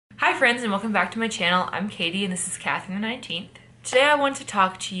friends, and welcome back to my channel. I'm Katie and this is Catherine the 19th. Today I want to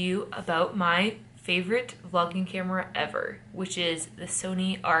talk to you about my favorite vlogging camera ever, which is the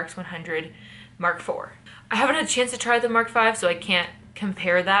Sony RX100 M4. I haven't had a chance to try the Mark V, so I can't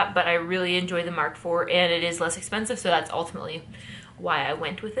compare that, but I really enjoy the Mark IV and it is less expensive, so that's ultimately why I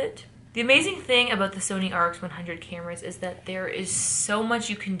went with it. The amazing thing about the Sony RX100 cameras is that there is so much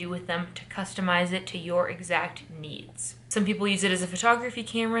you can do with them to customize it to your exact needs. Some people use it as a photography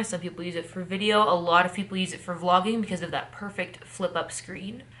camera, some people use it for video, a lot of people use it for vlogging because of that perfect flip-up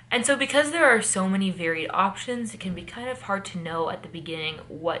screen. And so because there are so many varied options, it can be kind of hard to know at the beginning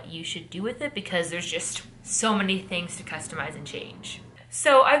what you should do with it because there's just so many things to customize and change.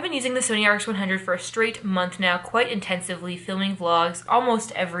 So I've been using the Sony RX100 for a straight month now, quite intensively, filming vlogs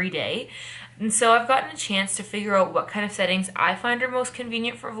almost every day. And so I've gotten a chance to figure out what kind of settings I find are most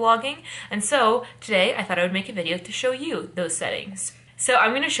convenient for vlogging. And so today I thought I would make a video to show you those settings. So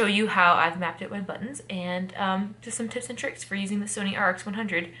I'm going to show you how I've mapped out my buttons and just some tips and tricks for using the Sony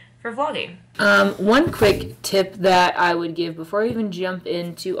RX100 for vlogging. One quick tip that I would give before I even jump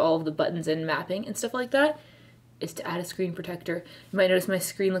into all of the buttons and mapping and stuff like that is to add a screen protector. You might notice my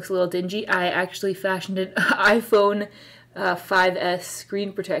screen looks a little dingy. I actually fashioned an iPhone 5S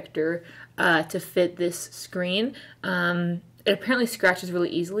screen protector to fit this screen. It apparently scratches really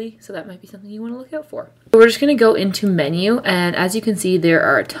easily, so that might be something you want to look out for. We're just going to go into menu, and as you can see, there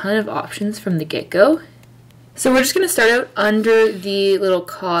are a ton of options from the get-go. So we're just going to start out under the little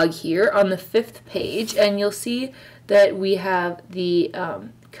cog here on the 5th page, and you'll see that we have the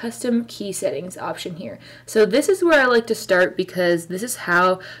custom key settings option here. So this is where I like to start because this is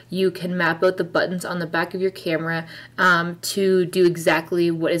how you can map out the buttons on the back of your camera to do exactly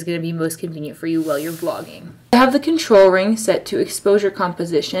what is going to be most convenient for you while you're vlogging. I have the control ring set to exposure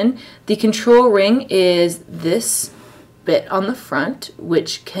composition. The control ring is this bit on the front,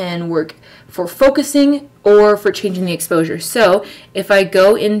 which can work for focusing or for changing the exposure. So if I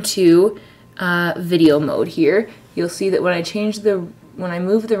go into video mode here, you'll see that when I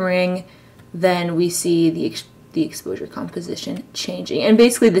move the ring, then we see the exposure composition changing. And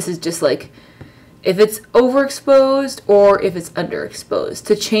basically this is just like if it's overexposed or if it's underexposed.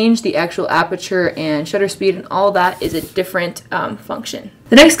 To change the actual aperture and shutter speed and all that is a different function.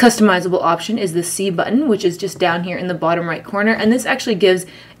 The next customizable option is the C button, which is just down here in the bottom right corner, and this actually gives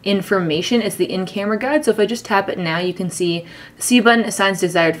information. It's the in-camera guide, so if I just tap it now, you can see the C button assigns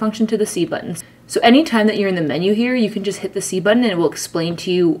desired function to the C buttons. So anytime that you're in the menu here, you can just hit the C button and it will explain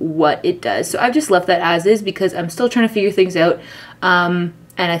to you what it does. So I've just left that as is because I'm still trying to figure things out,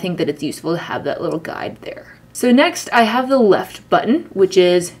 and I think that it's useful to have that little guide there. So next I have the left button, which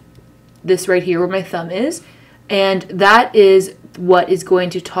is this right here where my thumb is, and that is what is going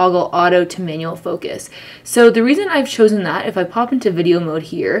to toggle auto to manual focus. So the reason I've chosen that, if I pop into video mode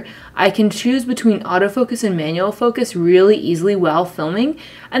here, I can choose between autofocus and manual focus really easily while filming,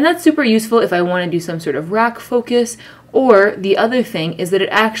 and that's super useful if I want to do some sort of rack focus. Or the other thing is that it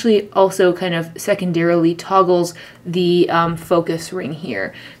actually also kind of secondarily toggles the focus ring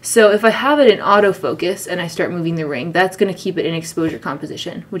here. So if I have it in autofocus and I start moving the ring, that's going to keep it in exposure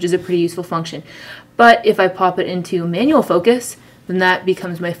composition, which is a pretty useful function. But if I pop it into manual focus, then that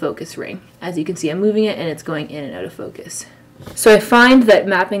becomes my focus ring. As you can see, I'm moving it and it's going in and out of focus. So I find that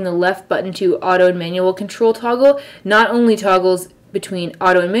mapping the left button to auto and manual control toggle not only toggles between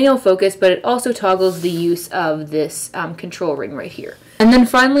auto and manual focus, but it also toggles the use of this control ring right here. And then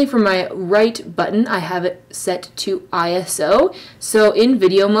finally for my right button, I have it set to ISO. So in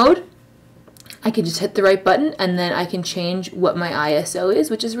video mode, I can just hit the right button and then I can change what my ISO is,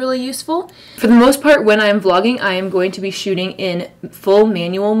 which is really useful. For the most part, when I am vlogging, I am going to be shooting in full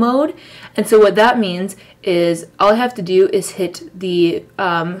manual mode. And so what that means is all I have to do is hit the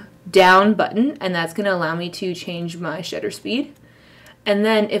down button, and that's going to allow me to change my shutter speed. And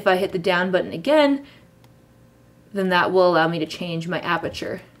then if I hit the down button again, then that will allow me to change my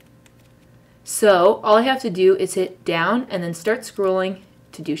aperture. So all I have to do is hit down and then start scrolling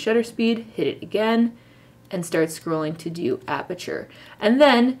to do shutter speed, hit it again, and start scrolling to do aperture. And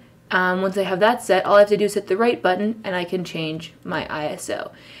then once I have that set, all I have to do is hit the right button and I can change my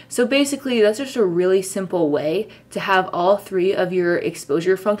ISO. So basically that's just a really simple way to have all three of your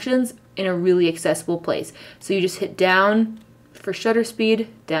exposure functions in a really accessible place. So you just hit down for shutter speed,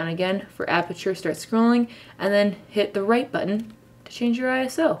 down again for aperture, start scrolling, and then hit the right button to change your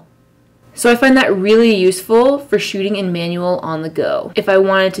ISO. So I find that really useful for shooting in manual on the go. If I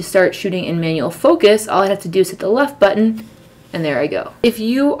wanted to start shooting in manual focus, all I have to do is hit the left button And there I go. If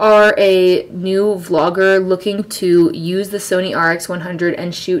you are a new vlogger looking to use the Sony RX100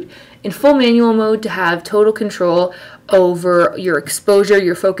 and shoot in full manual mode to have total control over your exposure,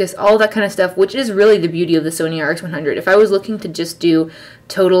 your focus, all that kind of stuff, which is really the beauty of the Sony RX100. If I was looking to just do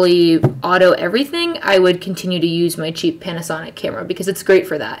totally auto everything, I would continue to use my cheap Panasonic camera because it's great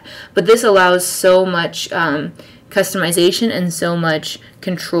for that. But this allows so much customization and so much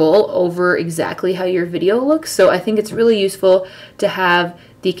control over exactly how your video looks. So I think it's really useful to have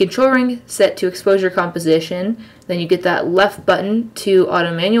the control ring set to exposure composition. Then you get that left button to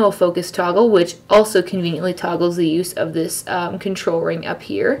auto manual focus toggle, which also conveniently toggles the use of this control ring up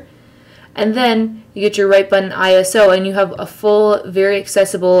here. And then you get your right button ISO, and you have a full, very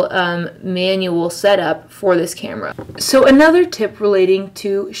accessible manual setup for this camera. So another tip relating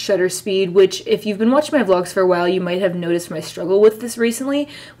to shutter speed, which if you've been watching my vlogs for a while, you might have noticed my struggle with this recently.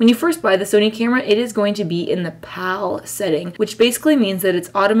 When you first buy the Sony camera, it is going to be in the PAL setting, which basically means that its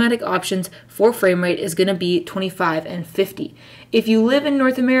automatic options for frame rate is going to be 25 and 50. If you live in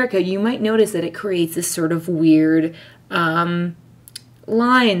North America, you might notice that it creates this sort of weird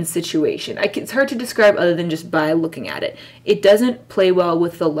line situation. It's hard to describe other than just by looking at it. It doesn't play well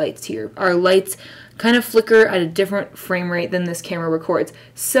with the lights here. Our lights kind of flicker at a different frame rate than this camera records.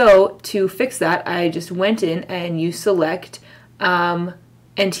 So to fix that, I just went in and you select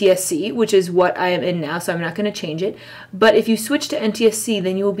NTSC, which is what I am in now, so I'm not going to change it. But if you switch to NTSC,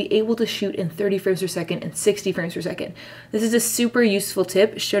 then you will be able to shoot in 30 frames per second and 60 frames per second. This is a super useful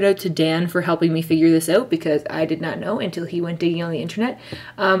tip. Shout out to Dan for helping me figure this out because I did not know until he went digging on the internet.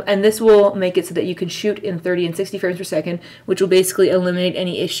 And this will make it so that you can shoot in 30 and 60 frames per second, which will basically eliminate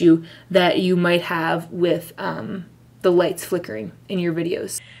any issue that you might have with the lights flickering in your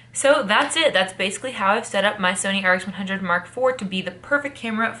videos. So that's it. That's basically how I've set up my Sony RX100 Mark IV to be the perfect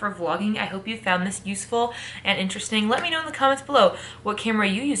camera for vlogging. I hope you found this useful and interesting. Let me know in the comments below what camera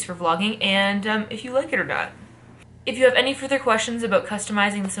you use for vlogging and if you like it or not. If you have any further questions about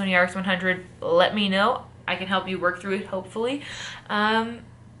customizing the Sony RX100, let me know. I can help you work through it, hopefully. And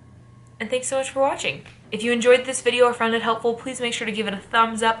thanks so much for watching. If you enjoyed this video or found it helpful, please make sure to give it a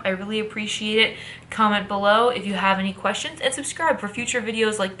thumbs up. I really appreciate it. Comment below if you have any questions and subscribe for future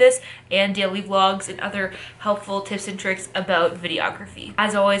videos like this and daily vlogs and other helpful tips and tricks about videography.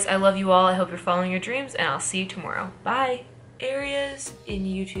 As always, I love you all. I hope you're following your dreams and I'll see you tomorrow. Bye. Areas in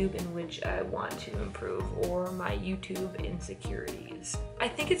YouTube in which I want to improve or my YouTube insecurities. I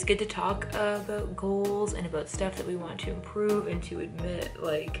think it's good to talk about goals and about stuff that we want to improve and to admit,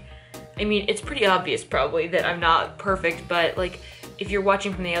 like, I mean, it's pretty obvious probably that I'm not perfect, but like if you're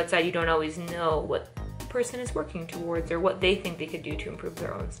watching from the outside, you don't always know what the person is working towards or what they think they could do to improve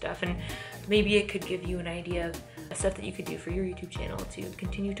their own stuff. And maybe it could give you an idea of stuff that you could do for your YouTube channel to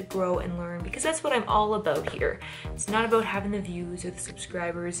continue to grow and learn, because that's what I'm all about here. It's not about having the views or the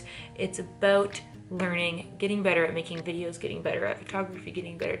subscribers. It's about learning, getting better at making videos, getting better at photography,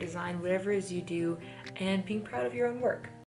 getting better at design, whatever it is you do, and being proud of your own work.